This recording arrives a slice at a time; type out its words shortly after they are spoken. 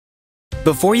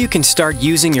Before you can start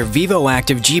using your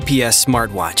vívoactive GPS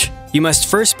smartwatch, you must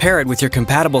first pair it with your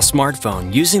compatible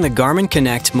smartphone using the Garmin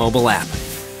Connect Mobile app.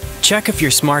 Check if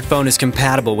your smartphone is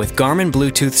compatible with Garmin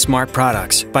Bluetooth Smart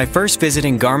products by first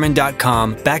visiting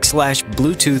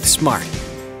garmin.com/Bluetooth Smart.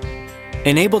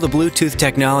 Enable the Bluetooth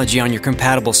technology on your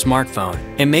compatible smartphone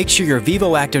and make sure your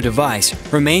vívoactive device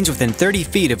remains within 30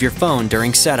 feet of your phone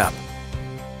during setup.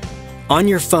 On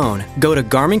your phone, go to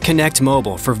Garmin Connect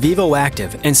Mobile for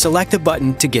vívoactive and select the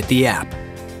button to get the app.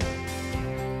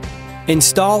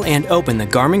 Install and open the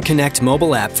Garmin Connect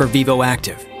Mobile app for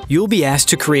vívoactive. You'll be asked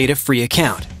to create a free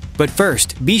account. But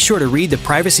first, be sure to read the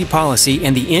privacy policy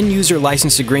and the end-user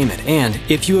license agreement, and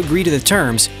if you agree to the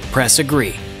terms, press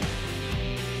Agree.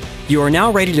 You are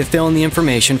now ready to fill in the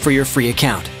information for your free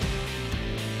account.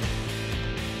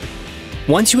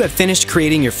 Once you have finished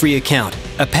creating your free account,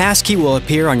 a passkey will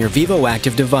appear on your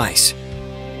vívoactive device.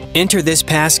 Enter this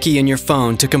passkey in your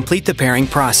phone to complete the pairing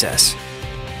process.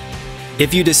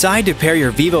 If you decide to pair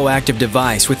your vívoactive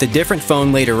device with a different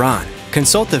phone later on,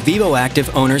 consult the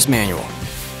vívoactive owner's manual.